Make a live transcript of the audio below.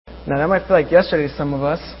Now, that might feel like yesterday to some of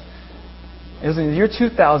us. It was in the year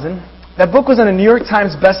 2000. That book was on a New York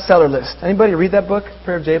Times bestseller list. Anybody read that book,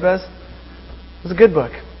 Prayer of Jabez? It was a good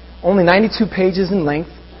book. Only 92 pages in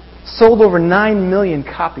length. Sold over 9 million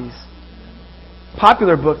copies.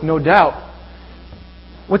 Popular book, no doubt.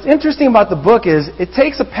 What's interesting about the book is it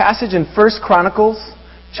takes a passage in 1 Chronicles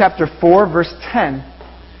chapter 4, verse 10,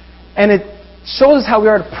 and it shows us how we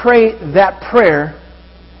are to pray that prayer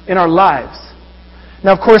in our lives.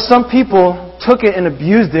 Now, of course, some people took it and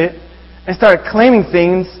abused it and started claiming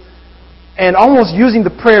things and almost using the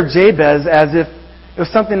prayer of Jabez as if it was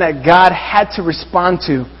something that God had to respond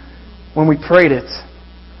to when we prayed it.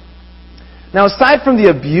 Now, aside from the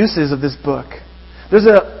abuses of this book, there's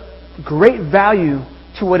a great value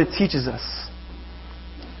to what it teaches us.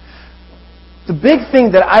 The big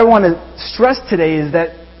thing that I want to stress today is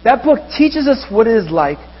that that book teaches us what it is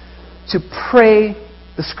like to pray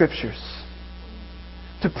the Scriptures,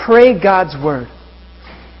 to pray God's Word.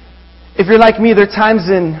 If you're like me, there are times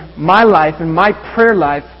in my life, in my prayer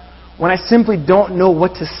life, when I simply don't know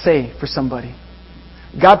what to say for somebody.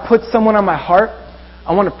 God puts someone on my heart,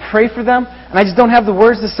 I want to pray for them, and I just don't have the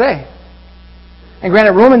words to say. And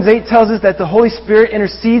granted, Romans 8 tells us that the Holy Spirit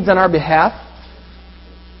intercedes on our behalf.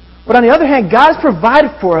 But on the other hand, God has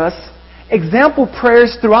provided for us example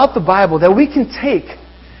prayers throughout the Bible that we can take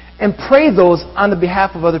and pray those on the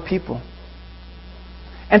behalf of other people.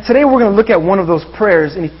 And today we're going to look at one of those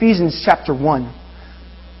prayers in Ephesians chapter 1.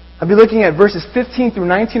 I'll be looking at verses 15 through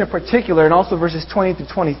 19 in particular, and also verses 20 through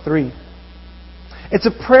 23. It's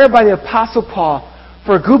a prayer by the Apostle Paul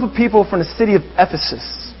for a group of people from the city of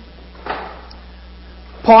Ephesus.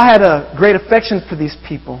 Paul had a great affection for these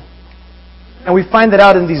people. And we find that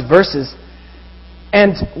out in these verses.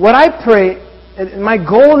 And what I pray, my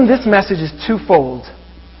goal in this message is twofold.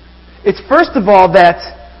 It's first of all that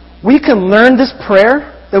we can learn this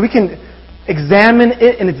prayer, that we can examine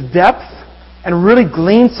it in its depth and really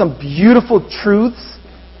glean some beautiful truths.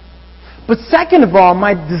 But second of all,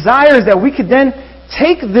 my desire is that we could then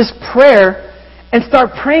take this prayer and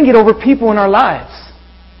start praying it over people in our lives.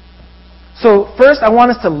 So first, I want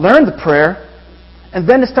us to learn the prayer and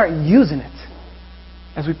then to start using it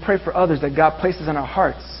as we pray for others that God places in our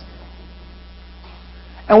hearts.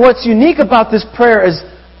 And what's unique about this prayer is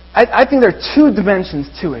I think there are two dimensions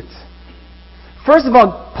to it. First of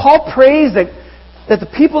all, Paul prays that the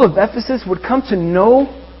people of Ephesus would come to know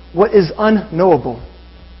what is unknowable.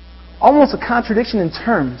 Almost a contradiction in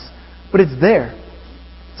terms, but it's there.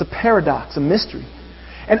 It's a paradox, a mystery.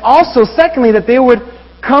 And also, secondly, that they would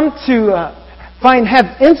come to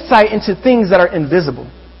have insight into things that are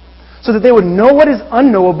invisible. So that they would know what is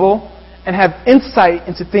unknowable and have insight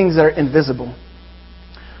into things that are invisible.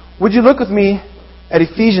 Would you look with me at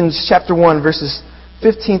Ephesians chapter 1, verses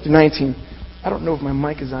 15 through 19. I don't know if my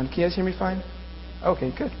mic is on. Can you guys hear me fine?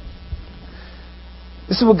 Okay, good.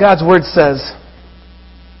 This is what God's Word says.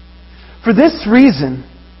 For this reason,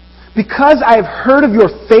 because I have heard of your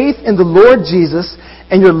faith in the Lord Jesus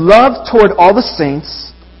and your love toward all the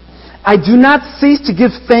saints, I do not cease to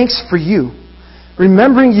give thanks for you,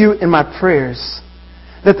 remembering you in my prayers,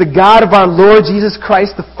 that the God of our Lord Jesus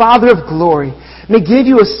Christ, the Father of glory, may give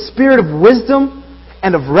you a spirit of wisdom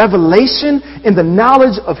and of revelation in the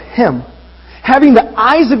knowledge of Him, having the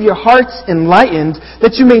eyes of your hearts enlightened,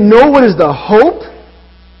 that you may know what is the hope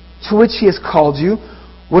to which He has called you,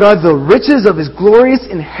 what are the riches of His glorious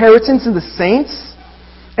inheritance in the saints,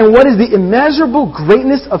 and what is the immeasurable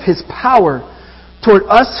greatness of His power toward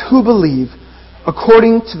us who believe,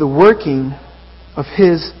 according to the working of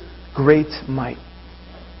His great might.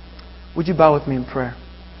 Would you bow with me in prayer?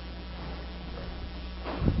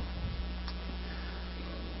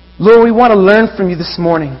 Lord, we want to learn from you this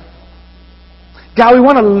morning. God, we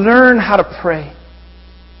want to learn how to pray.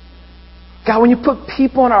 God, when you put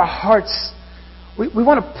people in our hearts, we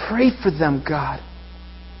want to pray for them, God.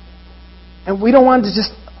 And we don't want to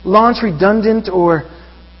just launch redundant or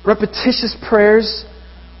repetitious prayers.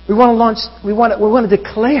 We want to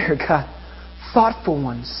declare, God, thoughtful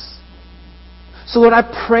ones. So Lord, I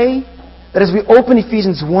pray that as we open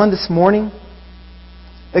Ephesians 1 this morning,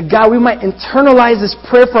 that God, we might internalize this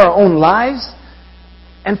prayer for our own lives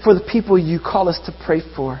and for the people you call us to pray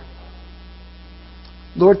for.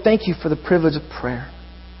 Lord, thank you for the privilege of prayer.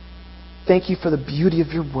 Thank you for the beauty of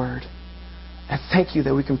your word. And thank you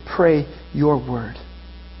that we can pray your word.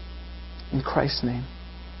 In Christ's name,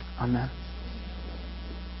 amen.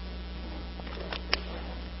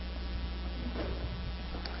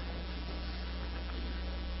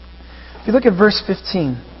 If you look at verse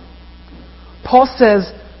 15, Paul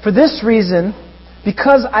says, for this reason,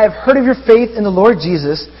 because I have heard of your faith in the Lord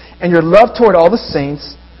Jesus and your love toward all the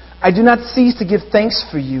saints, I do not cease to give thanks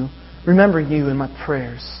for you, remembering you in my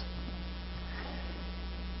prayers.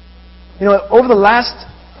 You know, over the last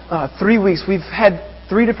 3 weeks, we've had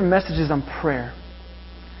 3 different messages on prayer.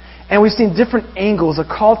 And we've seen different angles, a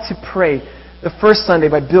call to pray. The first Sunday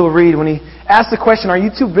by Bill Reed, when he asked the question, are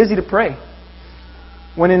you too busy to pray?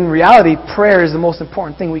 When in reality, prayer is the most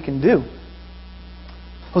important thing we can do.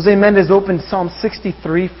 Jose Mendez opened Psalm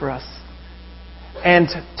 63 for us and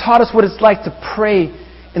taught us what it's like to pray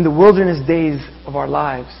in the wilderness days of our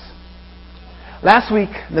lives. Last week,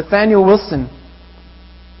 Nathaniel Wilson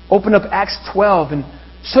opened up Acts 12 and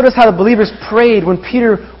showed us how the believers prayed when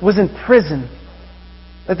Peter was in prison.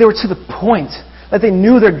 That they were to the point, that they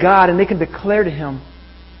knew their God and they could declare to Him.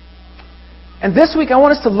 And this week I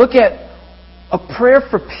want us to look at a prayer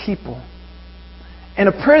for people. And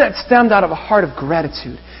a prayer that stemmed out of a heart of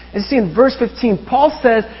gratitude. And you see in verse 15, Paul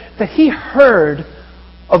says that he heard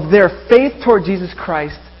of their faith toward Jesus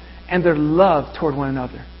Christ and their love toward one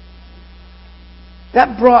another.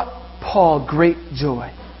 That brought Paul great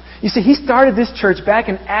joy. You see, he started this church back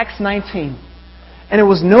in Acts 19. And it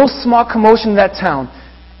was no small commotion in that town.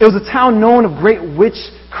 It was a town known of great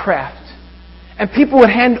witchcraft. And people would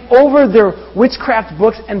hand over their witchcraft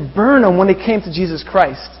books and burn them when they came to Jesus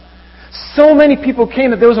Christ. So many people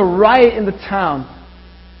came that there was a riot in the town.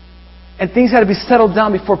 And things had to be settled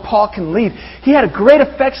down before Paul can leave. He had a great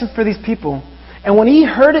affection for these people. And when he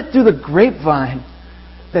heard it through the grapevine,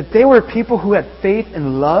 that they were people who had faith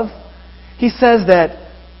and love, he says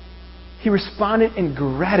that he responded in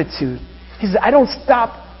gratitude. He says, I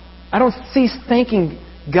don't cease thanking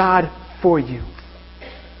God for you.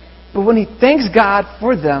 But when he thanks God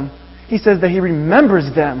for them, he says that he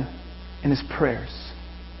remembers them in his prayers.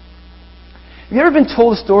 Have you ever been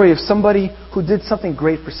told a story of somebody who did something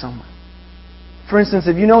great for someone? For instance,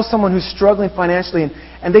 if you know someone who's struggling financially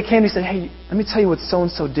and they came and said, hey, let me tell you what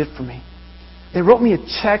so-and-so did for me. They wrote me a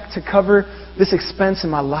check to cover this expense in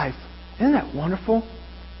my life. Isn't that wonderful?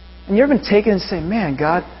 And you ever been taken and say, man,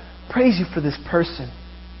 God, praise you for this person.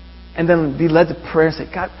 And then be led to prayer and say,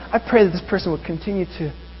 God, I pray that this person would continue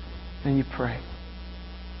to. Then you pray.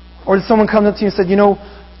 Or did someone come up to you and said, you know,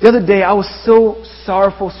 the other day I was so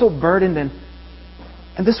sorrowful, so burdened,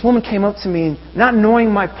 and this woman came up to me, and not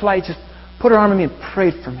knowing my plight, just put her arm on me and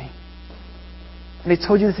prayed for me. And they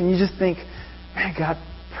told you this, and you just think, man, God,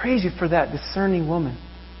 praise you for that discerning woman.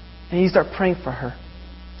 And you start praying for her.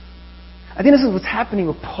 I think this is what's happening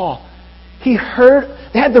with Paul. He heard,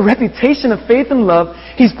 they had the reputation of faith and love.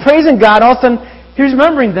 He's praising God. All of a sudden, he's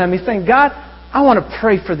remembering them. He's saying, God, I want to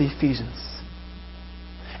pray for the Ephesians.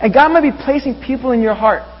 And God might be placing people in your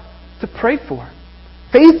heart to pray for.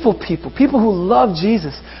 Faithful people. People who love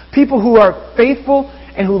Jesus. People who are faithful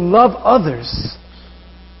and who love others.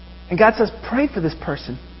 And God says, pray for this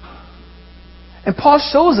person. And Paul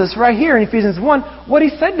shows us right here in Ephesians 1 what he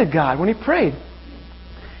said to God when he prayed.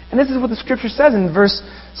 And this is what the Scripture says in verse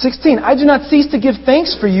 16. I do not cease to give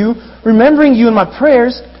thanks for you, remembering you in my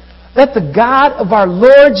prayers, that the God of our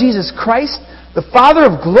Lord Jesus Christ, the Father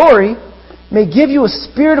of glory, may give you a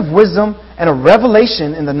spirit of wisdom and a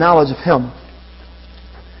revelation in the knowledge of Him.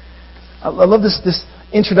 I love this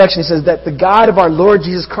introduction. He says that the God of our Lord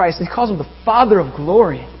Jesus Christ, and he calls Him the Father of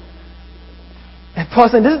glory. And Paul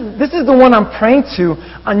said, this is the one I'm praying to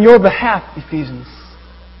on your behalf, Ephesians.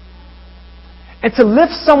 And to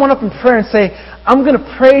lift someone up in prayer and say, I'm going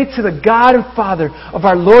to pray to the God and Father of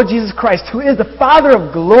our Lord Jesus Christ, who is the Father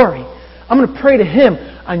of glory. I'm going to pray to Him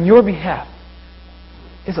on your behalf.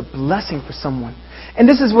 It's a blessing for someone. And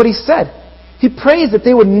this is what he said. He prays that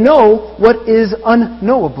they would know what is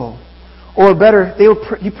unknowable. Or better,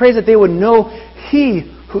 he prays that they would know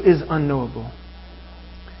He who is unknowable.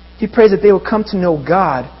 He prays that they will come to know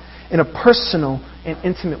God in a personal and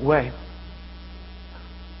intimate way.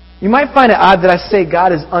 You might find it odd that I say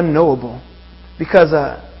God is unknowable, because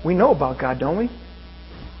we know about God, don't we?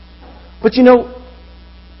 But you know,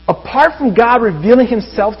 apart from God revealing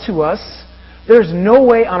Himself to us, there's no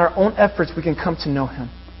way on our own efforts we can come to know Him.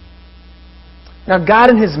 Now,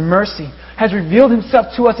 God in His mercy has revealed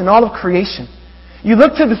Himself to us in all of creation. You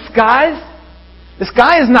look to the skies, the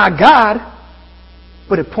sky is not God,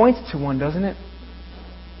 but it points to one, doesn't it?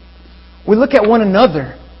 We look at one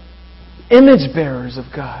another, image bearers of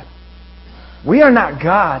God. We are not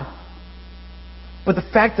God, but the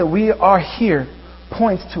fact that we are here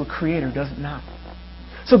points to a Creator, does it not?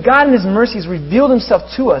 So God in His mercy has revealed Himself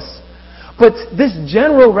to us, but this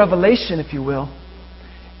general revelation, if you will,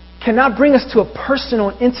 cannot bring us to a personal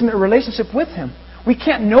and intimate relationship with Him. We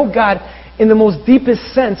can't know God in the most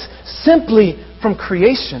deepest sense simply from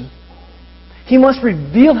creation. He must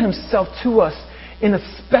reveal Himself to us in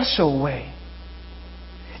a special way.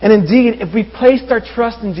 And indeed, if we placed our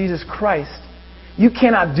trust in Jesus Christ, you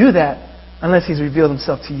cannot do that unless He's revealed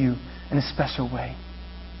Himself to you in a special way.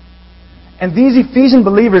 And these Ephesian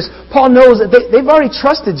believers, Paul knows that they've already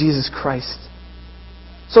trusted Jesus Christ.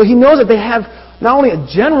 So he knows that they have not only a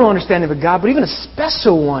general understanding of God, but even a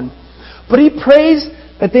special one. But he prays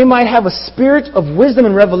that they might have a spirit of wisdom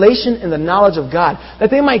and revelation in the knowledge of God, that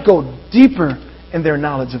they might go deeper in their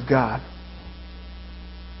knowledge of God.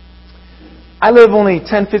 I live only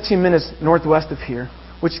 10-15 minutes northwest of here,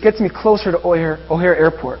 which gets me closer to O'Hare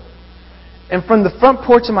Airport. And from the front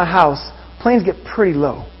porch of my house, planes get pretty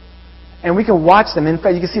low. And we can watch them. In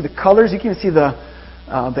fact, you can see the colors. You can even see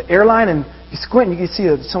the airline. And you squint and you can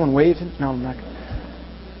see someone waving. No, I'm not.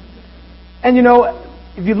 And you know,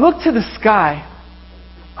 if you look to the sky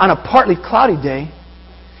on a partly cloudy day,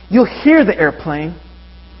 you'll hear the airplane.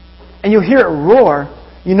 And you'll hear it roar.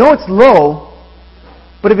 You know it's low.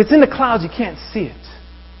 But if it's in the clouds, you can't see it.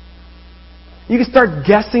 You can start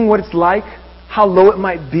guessing what it's like, how low it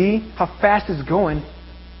might be, how fast it's going.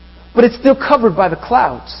 But it's still covered by the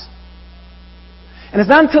clouds. And it's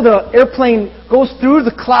not until the airplane goes through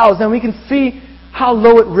the clouds that we can see how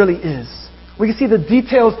low it really is. We can see the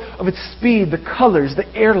details of its speed, the colors, the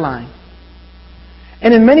airline.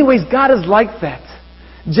 And in many ways, God is like that.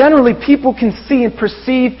 Generally, people can see and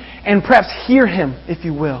perceive and perhaps hear Him, if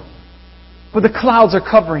you will. But the clouds are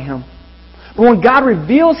covering Him. But when God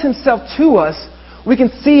reveals Himself to us, we can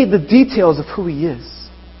see the details of who He is.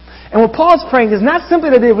 And what Paul is praying is not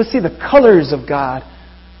simply that they would see the colors of God,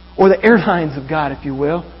 or the airlines of God, if you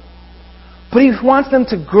will. But He wants them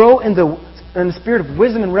to grow in the spirit of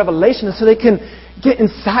wisdom and revelation so they can get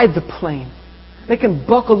inside the plane. They can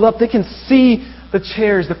buckle up. They can see the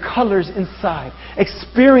chairs, the colors inside.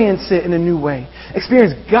 Experience it in a new way.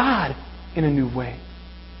 Experience God in a new way.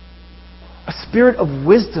 A spirit of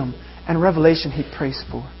wisdom and revelation He prays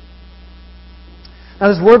for. Now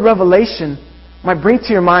this word revelation might bring to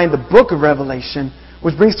your mind the book of Revelation,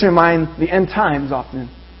 which brings to your mind the end times often.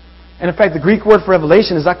 And in fact, the Greek word for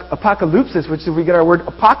revelation is apocalypsis, which we get our word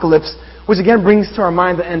apocalypse, which again brings to our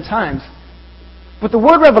mind the end times. But the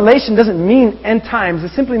word revelation doesn't mean end times. It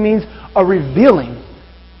simply means a revealing.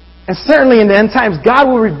 And certainly in the end times, God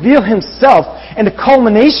will reveal Himself in the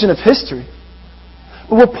culmination of history.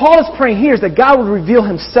 But what Paul is praying here is that God will reveal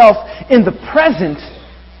Himself in the present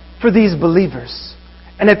for these believers.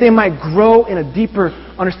 And that they might grow in a deeper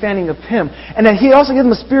understanding of Him. And that He also gives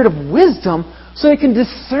them a spirit of wisdom so they can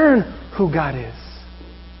discern who God is.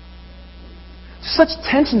 Such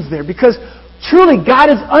tensions there because truly God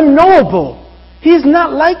is unknowable. He is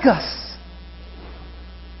not like us.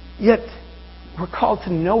 Yet we're called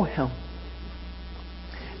to know Him.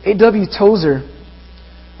 A.W. Tozer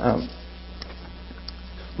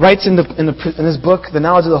writes in his book, The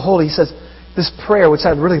Knowledge of the Holy, he says this prayer, which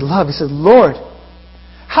I really love. He says, Lord,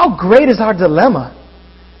 how great is our dilemma.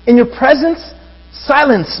 In your presence,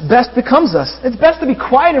 silence best becomes us. It's best to be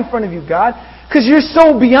quiet in front of you, God, because you're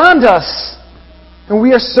so beyond us. And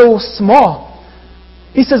we are so small.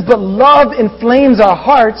 He says, but love inflames our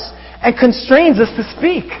hearts and constrains us to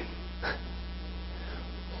speak.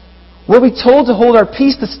 Were we told to hold our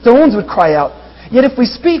peace, the stones would cry out. Yet if we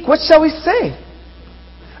speak, what shall we say?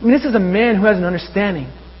 I mean, this is a man who has an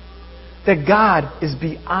understanding that God is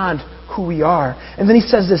beyond who we are. And then he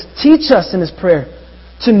says this, teach us in his prayer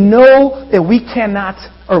to know that we cannot,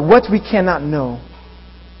 or what we cannot know.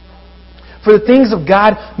 For the things of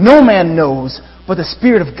God no man knows but the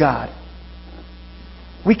Spirit of God.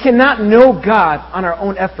 We cannot know God on our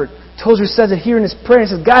own effort. Tozer says it here in his prayer. He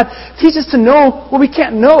says, God, teach us to know what we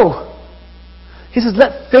can't know. He says,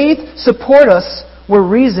 let faith support us where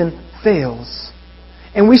reason fails.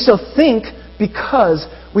 And we shall think because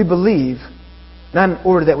we believe, not in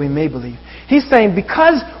order that we may believe. He's saying,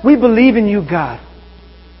 because we believe in you, God,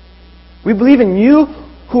 we believe in you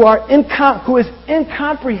who is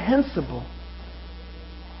incomprehensible.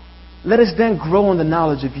 Let us then grow in the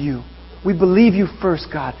knowledge of you. We believe you first,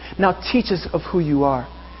 God. Now teach us of who you are.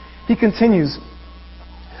 He continues,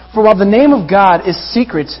 for while the name of God is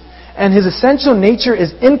secret and His essential nature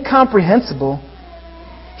is incomprehensible,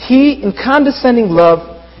 He, in condescending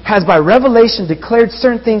love, has by revelation declared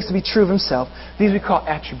certain things to be true of Himself. These we call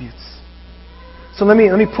attributes. So let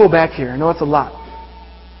me pull back here. I know it's a lot.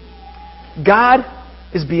 God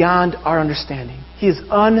is beyond our understanding. He is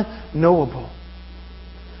unknowable.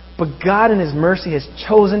 But God in His mercy has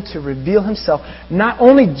chosen to reveal Himself not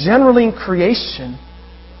only generally in creation,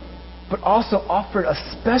 but also offered a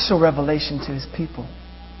special revelation to His people.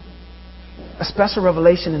 A special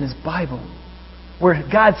revelation in His Bible, where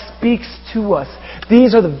God speaks to us.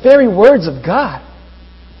 These are the very words of God.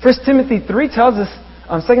 1 Timothy 3 tells us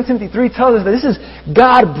 2 Timothy 3 tells us that this is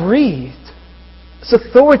God-breathed. It's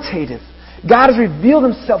authoritative. God has revealed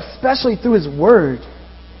Himself especially through His Word.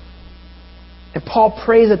 And Paul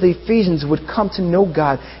prays that the Ephesians would come to know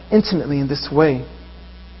God intimately in this way.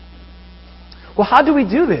 Well, how do we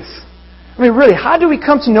do this? I mean, really, how do we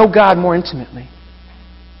come to know God more intimately?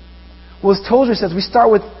 Well, as Tozer says, we start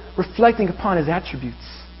with reflecting upon His attributes.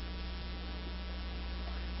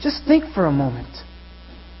 Just think for a moment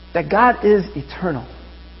that God is eternal.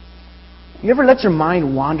 You ever let your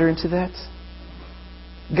mind wander into that?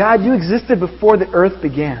 God, you existed before the earth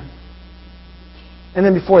began. And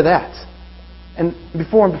then before that. And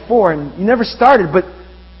before, and you never started, but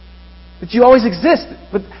you always exist.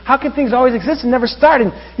 But how can things always exist and never start?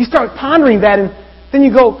 And you start pondering that, and then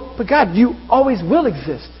you go, but God, you always will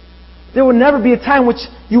exist. There will never be a time which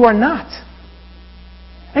you are not.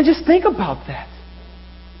 And just think about that.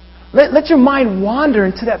 Let your mind wander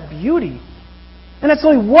into that beauty. And that's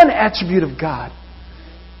only one attribute of God.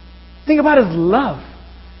 Think about His love,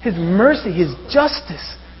 His mercy, His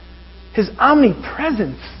justice, His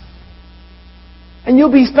omnipresence. And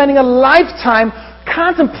you'll be spending a lifetime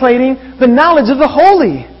contemplating the knowledge of the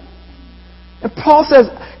holy. And Paul says,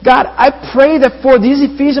 God, I pray that for these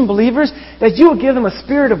Ephesian believers, that you will give them a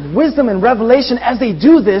spirit of wisdom and revelation as they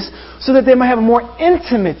do this, so that they might have a more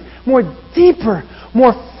intimate, more deeper,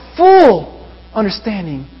 more full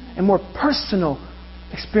understanding and more personal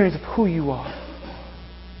experience of who you are.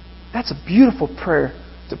 That's a beautiful prayer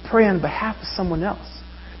to pray on behalf of someone else,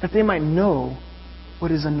 that they might know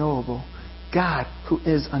what is unknowable, God who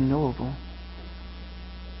is unknowable.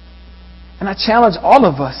 And I challenge all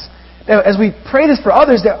of us that as we pray this for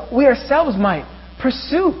others, that we ourselves might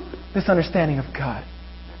pursue this understanding of God.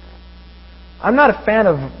 I'm not a fan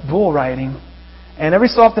of bull riding, and every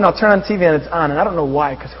so often I'll turn on TV and it's on, and I don't know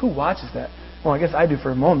why, because who watches that? Well, I guess I do for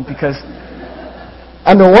a moment, because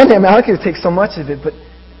on the one hand, I don't care to take so much of it, but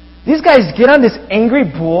these guys get on this angry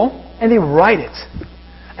bull and they ride it.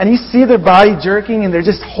 And you see their body jerking, and they're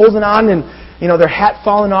just holding on, and their hat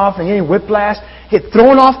falling off and getting whiplash, get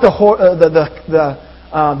thrown off the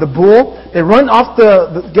bull. They run off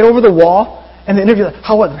get over the wall. And the interviewer,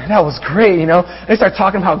 that was great, They start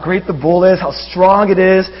talking about how great the bull is, how strong it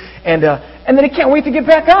is, and then they can't wait to get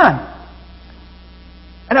back on.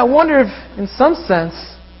 And I wonder if, in some sense,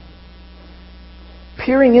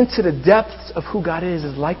 peering into the depths of who God is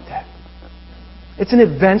like that. It's an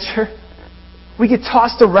adventure. We get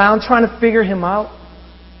tossed around trying to figure Him out.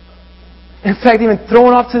 In fact, even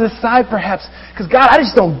thrown off to the side, perhaps, because God, I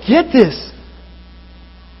just don't get this.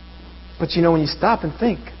 But when you stop and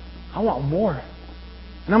think, I want more.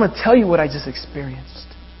 And I'm going to tell you what I just experienced.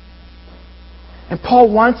 And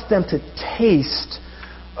Paul wants them to taste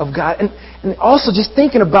of God. And also just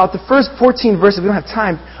thinking about the first 14 verses, we don't have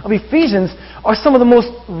time, of Ephesians are some of the most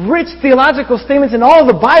rich theological statements in all of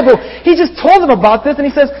the Bible. He just told them about this, and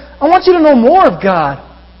he says, I want you to know more of God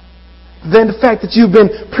than the fact that you've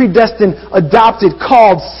been predestined, adopted,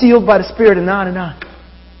 called, sealed by the Spirit, and on and on.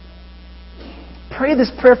 Pray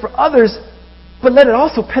this prayer for others, but let it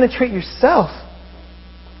also penetrate yourself.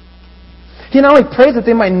 He not only prays that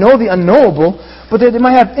they might know the unknowable, but that they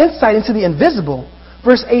might have insight into the invisible.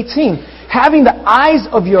 Verse 18, having the eyes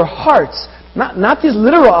of your hearts, not these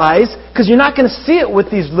literal eyes, because you're not going to see it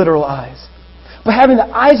with these literal eyes, but having the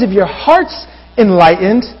eyes of your hearts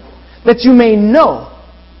enlightened, that you may know.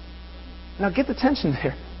 Now get the tension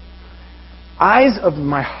there. Eyes of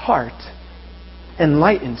my heart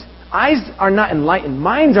enlightened. Eyes are not enlightened.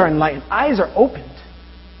 Minds are enlightened. Eyes are opened.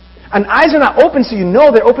 And eyes are not open so you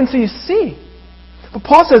know, they're open so you see. But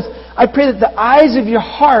Paul says, I pray that the eyes of your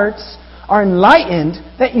hearts are enlightened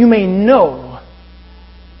that you may know.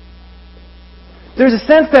 There's a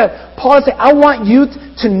sense that Paul is saying, I want you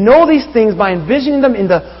to know these things by envisioning them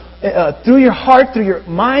through your heart, through your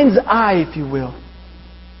mind's eye, if you will.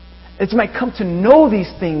 That you might come to know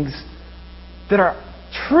these things that are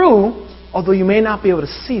true, although you may not be able to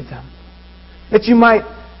see them. That you might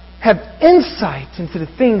have insight into the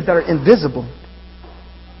things that are invisible.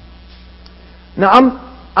 Now,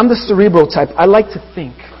 I'm the cerebral type. I like to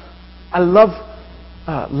think. I love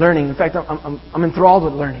learning. In fact, I'm enthralled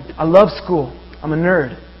with learning. I love school. I'm a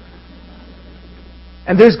nerd.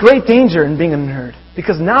 And there's great danger in being a nerd,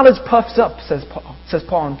 because knowledge puffs up, says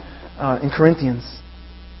Paul in Corinthians.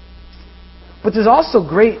 But there's also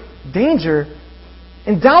great danger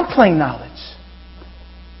in downplaying knowledge.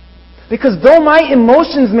 Because though my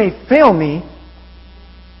emotions may fail me,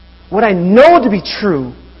 what I know to be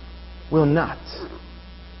true will not.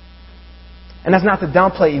 And that's not to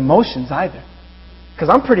downplay emotions either. Because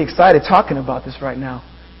I'm pretty excited talking about this right now,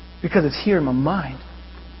 because it's here in my mind.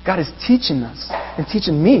 God is teaching us and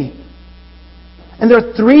teaching me. And there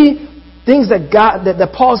are three things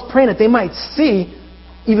that Paul is praying that they might see,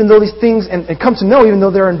 even though these things, and come to know even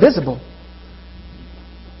though they're invisible.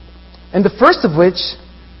 And the first of which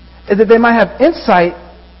is that they might have insight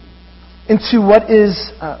into what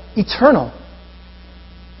is eternal.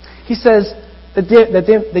 He says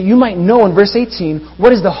that you might know in verse 18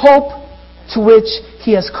 what is the hope to which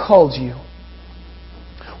He has called you.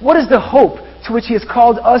 What is the hope to which He has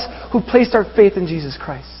called us who placed our faith in Jesus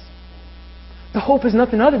Christ? The hope is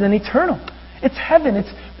nothing other than eternal. It's heaven. It's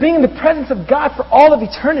being in the presence of God for all of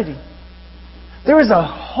eternity. There is a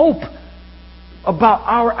hope about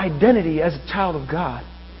our identity as a child of God.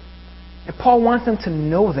 And Paul wants them to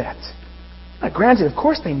know that. Now, granted, of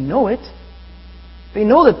course they know it. They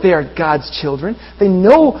know that they are God's children. They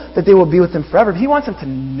know that they will be with Him forever. But He wants them to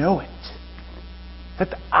know it.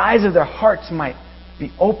 That the eyes of their hearts might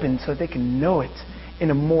be opened so that they can know it in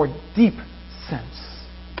a more deep sense.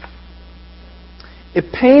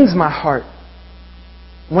 It pains my heart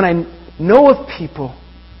when I know of people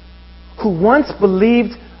who once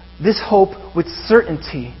believed this hope with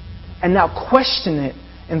certainty and now question it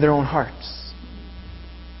in their own hearts.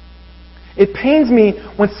 It pains me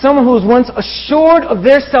when someone who was once assured of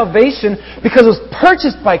their salvation because it was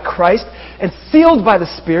purchased by Christ and sealed by the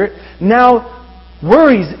Spirit now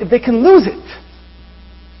worries if they can lose it.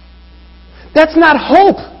 That's not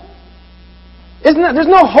hope. There's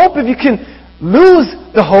no hope if you can lose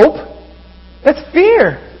the hope. That's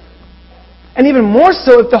fear. And even more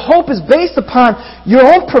so, if the hope is based upon your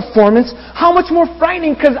own performance, how much more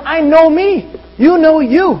frightening, because I know me. You know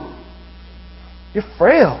you. You're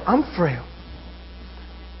frail. I'm frail.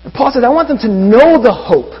 And Paul says, I want them to know the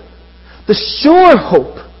hope, the sure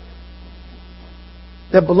hope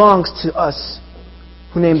that belongs to us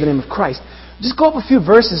who name the name of Christ. Just go up a few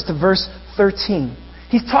verses to verse 13.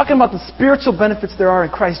 He's talking about the spiritual benefits there are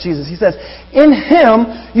in Christ Jesus. He says, in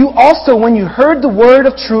Him you also, when you heard the word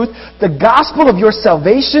of truth, the gospel of your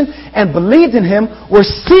salvation, and believed in Him, were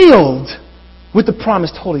sealed with the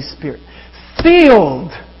promised Holy Spirit.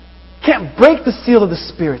 Sealed. Can't break the seal of the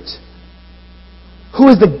Spirit. Who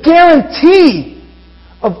is the guarantee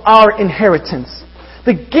of our inheritance.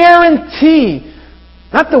 The guarantee,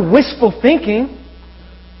 not the wishful thinking.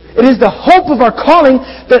 It is the hope of our calling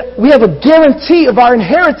that we have a guarantee of our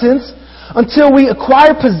inheritance until we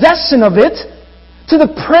acquire possession of it to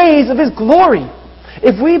the praise of His glory.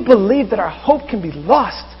 If we believe that our hope can be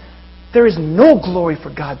lost, there is no glory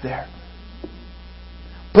for God there.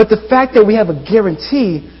 But the fact that we have a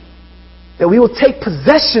guarantee that we will take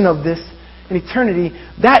possession of this in eternity,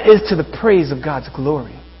 that is to the praise of God's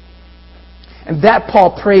glory. And that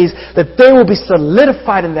Paul prays that they will be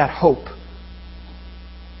solidified in that hope.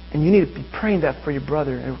 And you need to be praying that for your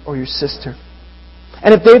brother or your sister.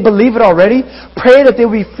 And if they believe it already, pray that they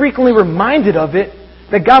will be frequently reminded of it,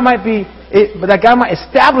 that God might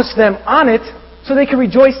establish them on it so they can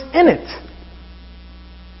rejoice in it.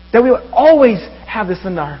 That we would always have this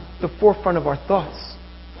in the forefront of our thoughts.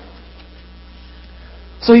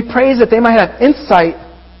 So he prays that they might have insight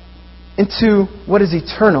into what is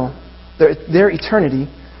eternal, their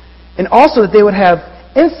eternity, and also that they would have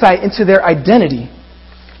insight into their identity.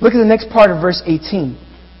 Look at the next part of verse 18.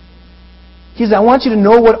 He says, I want you to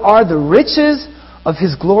know what are the riches of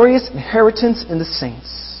His glorious inheritance in the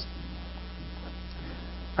saints.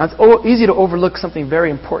 Now, it's easy to overlook something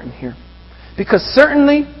very important here. Because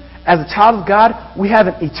certainly, as a child of God, we have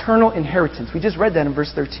an eternal inheritance. We just read that in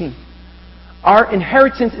verse 13. Our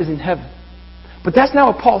inheritance is in heaven. But that's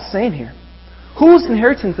not what Paul's saying here. Whose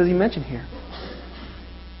inheritance does he mention here?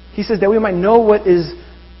 He says that we might know what is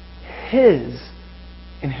His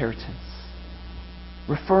inheritance.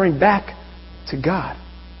 Referring back to God.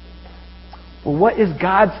 Well, what is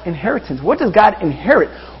God's inheritance? What does God inherit?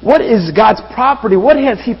 What is God's property? What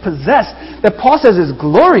has He possessed that Paul says is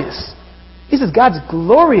glorious? He says God's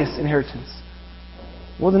glorious inheritance.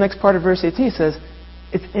 Well, the next part of verse 18 says,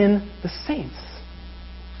 it's in the saints.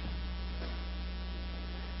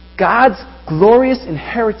 God's glorious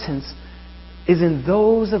inheritance is in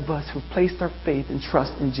those of us who placed our faith and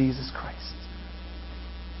trust in Jesus Christ.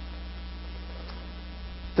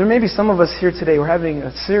 There may be some of us here today who are having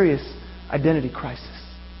a serious identity crisis.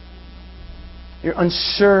 You're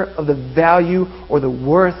unsure of the value or the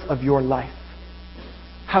worth of your life.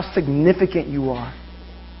 How significant you are.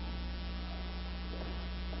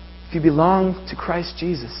 If you belong to Christ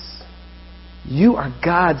Jesus, you are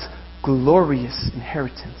God's glorious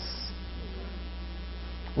inheritance.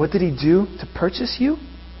 What did He do to purchase you?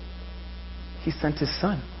 He sent His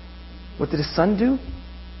Son. What did His Son do?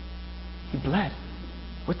 He bled.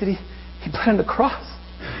 What did He bled on the cross.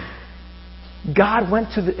 God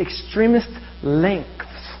went to the extremist lengths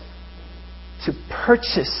to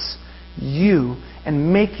purchase you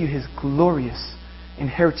and make you His glorious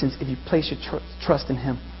inheritance if you place your trust in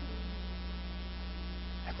Him.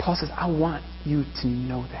 And Paul says, I want you to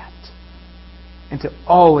know that and to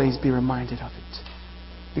always be reminded of it.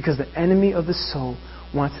 Because the enemy of the soul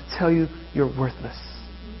wants to tell you you're worthless.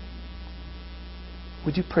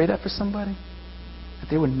 Would you pray that for somebody? That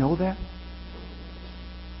they would know that?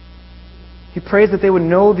 He prays that they would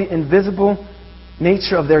know the invisible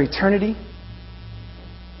nature of their eternity,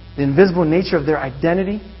 the invisible nature of their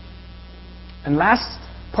identity. And last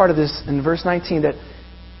part of this in verse 19, that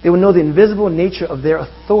they would know the invisible nature of their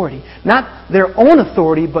authority. Not their own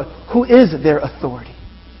authority, but who is their authority.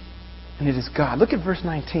 And it is God. Look at verse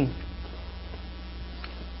 19.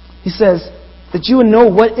 He says that you would know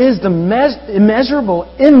what is the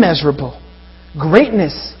immeasurable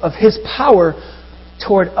greatness of His power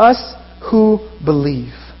toward us who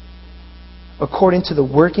believe, according to the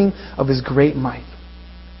working of His great might.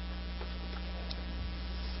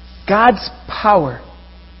 God's power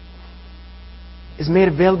is made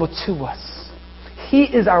available to us. He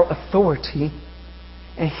is our authority,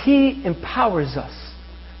 and He empowers us,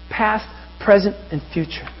 past, present, and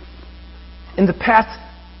future. In the past,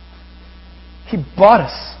 He bought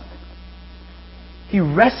us. He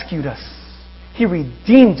rescued us. He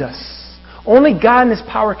redeemed us. Only God in His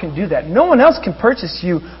power can do that. No one else can purchase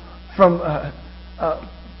you from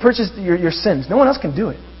purchase your sins. No one else can do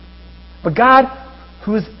it. But God,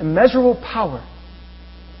 who is immeasurable power,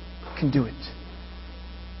 can do it.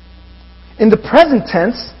 In the present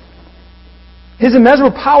tense, His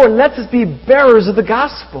immeasurable power lets us be bearers of the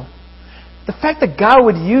gospel. The fact that God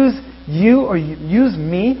would use you or use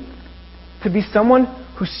me to be someone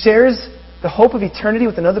who shares the hope of eternity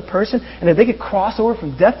with another person, and that they could cross over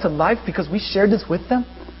from death to life because we shared this with them,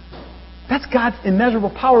 that's God's immeasurable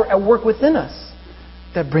power at work within us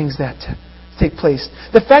that brings that to take place.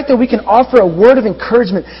 The fact that we can offer a word of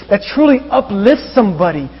encouragement that truly uplifts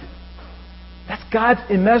somebody, that's God's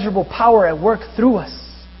immeasurable power at work through us.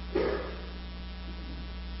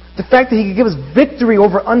 The fact that He could give us victory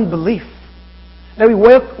over unbelief. That we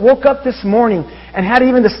woke up this morning and had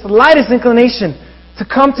even the slightest inclination to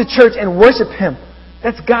come to church and worship Him.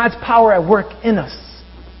 That's God's power at work in us.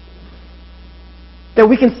 That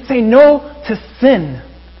we can say no to sin.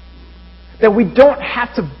 That we don't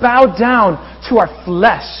have to bow down to our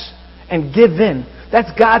flesh and give in. That's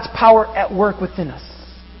God's power at work within us.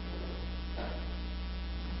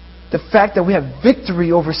 The fact that we have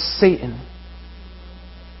victory over Satan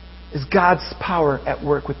is God's power at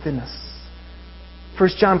work within us. 1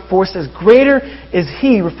 John 4 says, greater is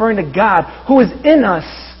He, referring to God, who is in us,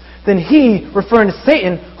 than he, referring to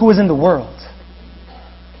Satan, who is in the world.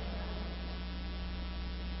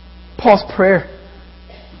 Paul's prayer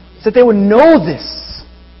is that they would know this.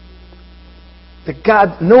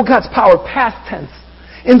 That know God's power, past tense,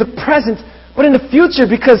 in the present, but in the future,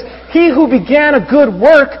 because He who began a good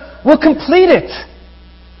work will complete it.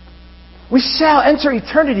 We shall enter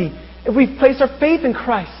eternity if we place our faith in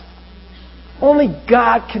Christ. Only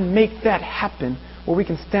God can make that happen, where we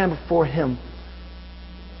can stand before Him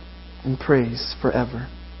in praise forever.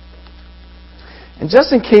 And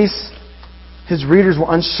just in case his readers were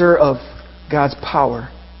unsure of God's power,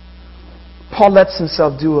 Paul lets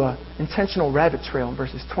himself do an intentional rabbit trail in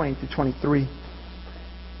verses 20 through 23.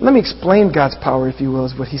 Let me explain God's power, if you will,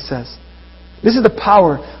 is what he says. This is the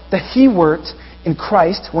power that He worked in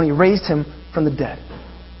Christ when He raised Him from the dead.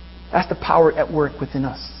 That's the power at work within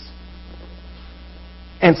us.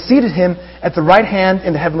 And seated Him at the right hand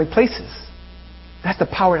in the heavenly places. That's the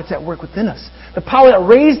power that's at work within us. The power that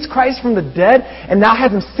raised Christ from the dead and now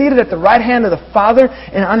has Him seated at the right hand of the Father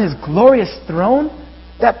and on His glorious throne.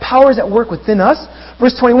 That power is at work within us.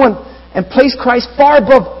 Verse 21, and placed Christ far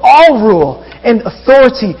above all rule and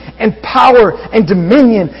authority and power and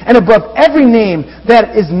dominion and above every name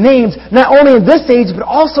that is named, not only in this age but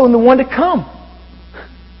also in the one to come.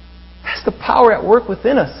 That's the power at work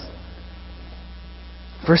within us.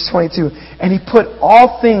 Verse 22, and He put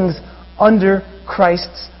all things under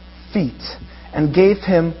Christ's feet and gave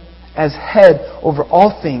Him as head over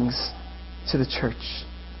all things to the church,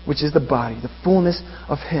 which is the body, the fullness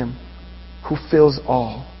of Him who fills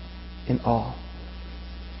all in all.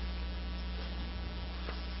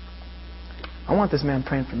 I want this man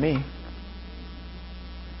praying for me.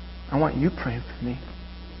 I want you praying for me.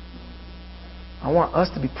 I want us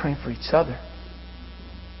to be praying for each other.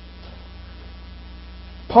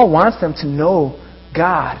 Paul wants them to know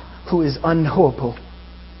God, who is unknowable.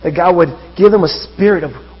 That God would give them a spirit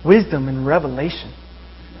of wisdom and revelation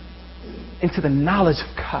into the knowledge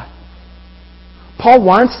of God. Paul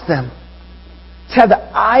wants them to have the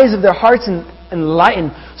eyes of their hearts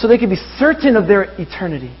enlightened so they could be certain of their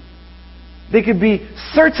eternity. They could be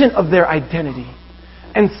certain of their identity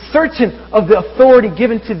and certain of the authority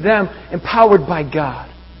given to them, empowered by God.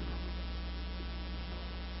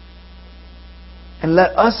 And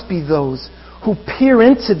let us be those who peer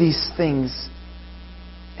into these things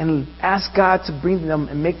and ask God to bring them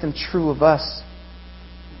and make them true of us.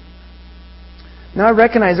 Now I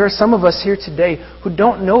recognize there are some of us here today who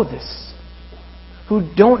don't know this, who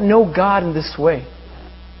don't know God in this way.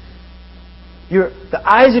 The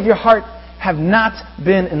eyes of your heart have not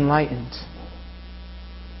been enlightened.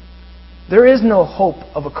 There is no hope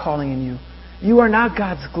of a calling in you. You are not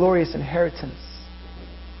God's glorious inheritance.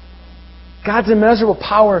 God's immeasurable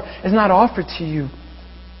power is not offered to you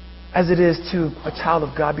as it is to a child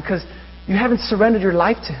of God because you haven't surrendered your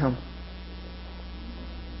life to Him.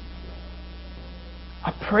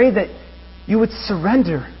 I pray that you would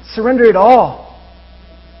surrender it all.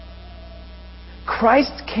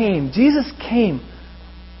 Christ came, Jesus came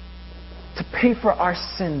to pay for our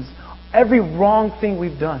sins, every wrong thing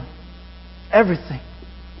we've done, everything,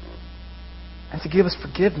 and to give us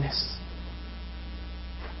forgiveness.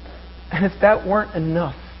 And if that weren't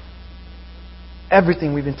enough,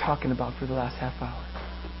 everything we've been talking about for the last half hour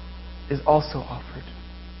is also offered.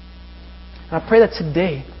 And I pray that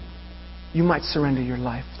today you might surrender your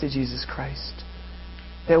life to Jesus Christ.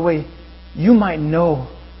 That way you might know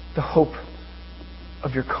the hope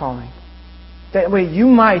of your calling. That way you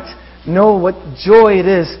might know what joy it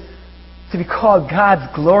is to be called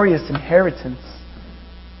God's glorious inheritance.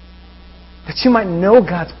 That you might know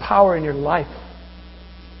God's power in your life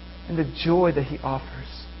and the joy that He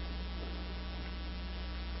offers.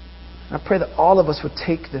 And I pray that all of us would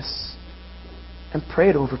take this and pray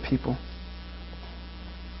it over people.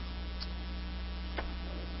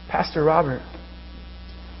 Pastor Robert,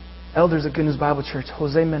 elders at Good News Bible Church,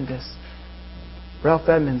 Jose Mendez, Ralph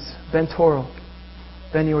Edmonds, Ben Toro,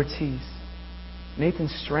 Benny Ortiz, Nathan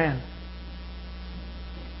Strand.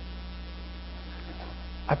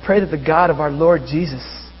 I pray that the God of our Lord Jesus,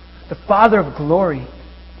 the Father of glory,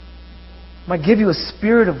 might give you a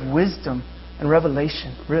spirit of wisdom and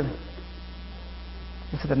revelation, really,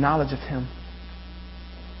 into the knowledge of Him.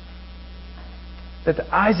 That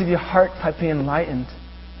the eyes of your heart might be enlightened,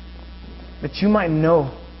 that you might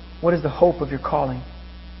know what is the hope of your calling.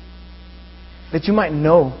 That you might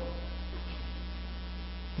know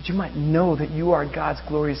that you are God's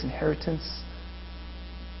glorious inheritance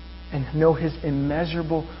and know His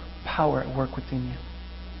immeasurable power at work within you.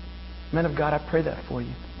 Men of God, I pray that for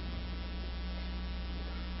you.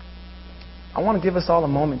 I want to give us all a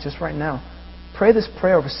moment just right now. Pray this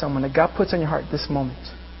prayer over someone that God puts on your heart this moment.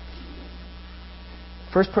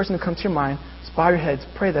 First person to come to your mind, just bow your heads,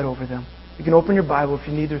 pray that over them. You can open your Bible if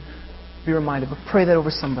you need to be reminded, but pray that over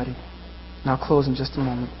somebody. And I'll close in just a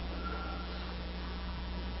moment.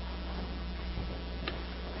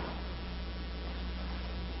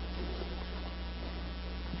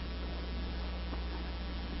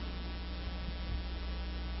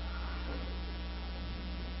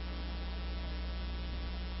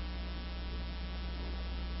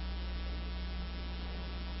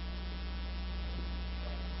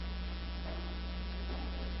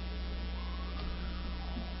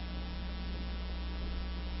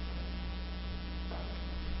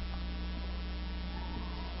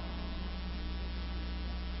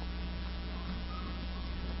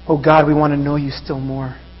 Oh God, we want to know You still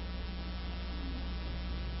more.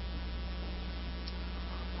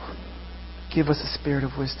 Give us a spirit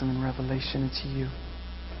of wisdom and revelation into You.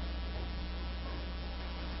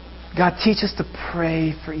 God, teach us to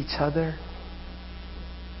pray for each other.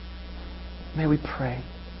 May we pray.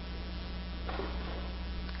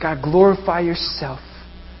 God, glorify Yourself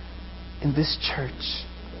in this church.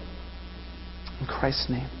 In Christ's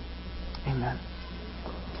name, amen.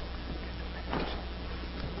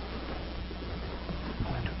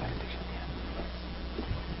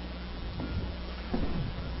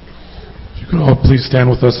 Could all please stand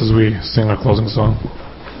with us as we sing our closing song.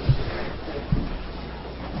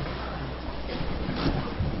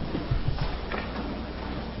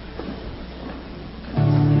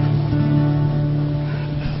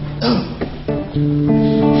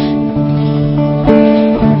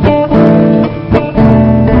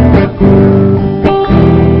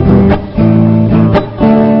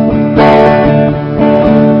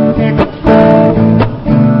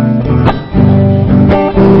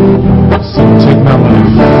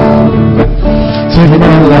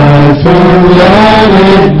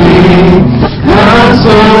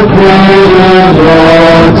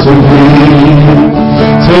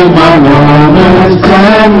 Take my moments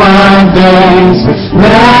and my days,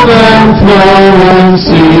 let them flow in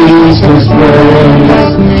ceaseless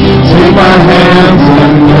praise. Take my hands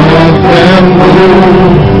and let them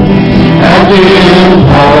move at the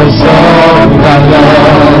impulse of thy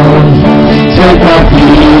love. Take my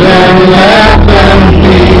feet and let them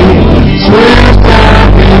be swift and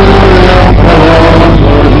beautiful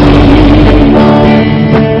for thee.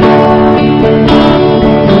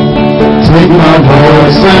 Take my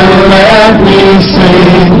voice and let me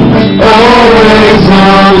sing, always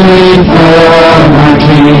only for my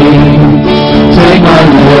King. Take my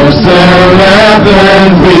lips and let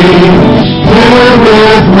them be filled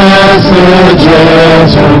with messages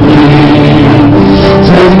from thee.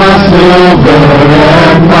 Take my silver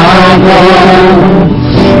and my gold,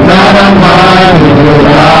 not a mine will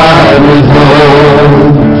I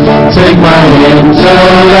withhold. Take my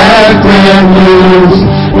intellect and use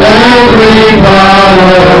every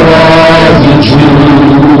power as it true.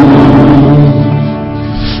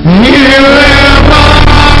 Here am I.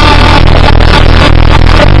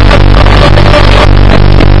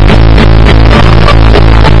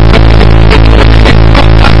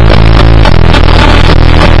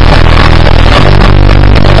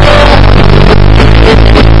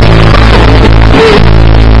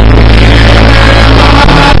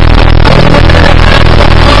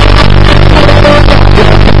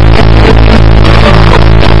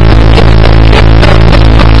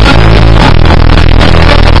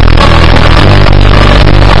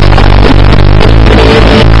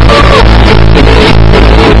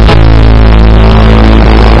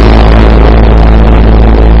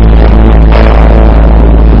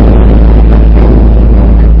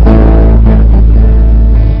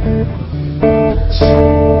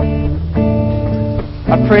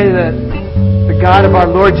 I pray that the God of our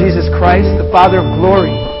Lord Jesus Christ, the Father of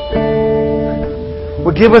glory,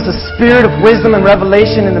 will give us a spirit of wisdom and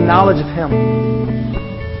revelation in the knowledge of Him.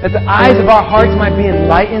 That the eyes of our hearts might be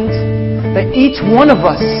enlightened. That each one of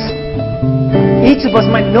us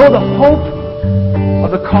might know the hope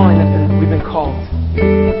of the calling that we've been called.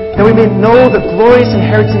 That we may know the glorious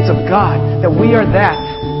inheritance of God. That we are that.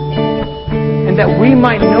 And that we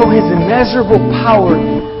might know His immeasurable power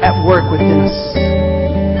at work within us.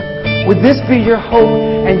 Would this be your hope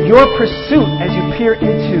and your pursuit as you peer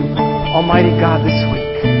into Almighty God this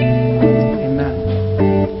week? Amen.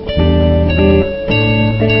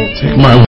 Take my